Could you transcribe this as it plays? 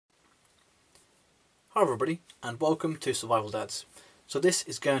Hi everybody and welcome to Survival Dads. So this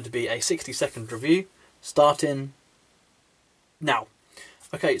is going to be a 60-second review starting now.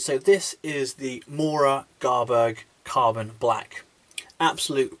 Okay, so this is the Morakniv Garberg Carbon Black.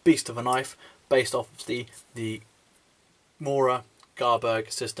 Absolute beast of a knife based off of the Morakniv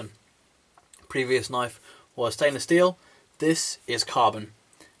Garberg system. Previous knife was stainless steel, this is carbon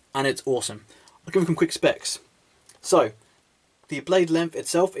and it's awesome. I'll give you some quick specs. So the blade length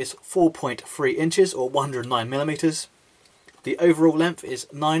itself is 4.3 inches or 109 millimeters. The overall length is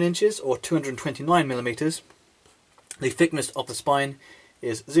 9 inches or 229 millimeters. The thickness of the spine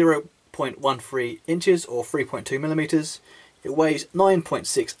is 0.13 inches or 3.2 millimeters. It weighs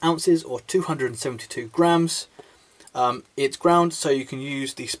 9.6 ounces or 272 grams. It's ground so you can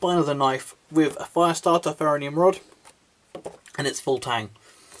use the spine of the knife with a fire starter ferronium rod, and it's full tang.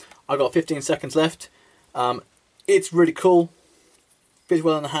 I've got 15 seconds left. It's really cool. Fits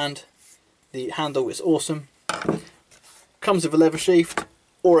well in the hand. The handle is awesome. Comes with a leather sheath,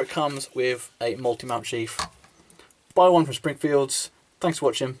 or it comes with a multi-mount sheath. Buy one from Springfields. Thanks for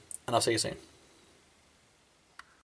watching, and I'll see you soon.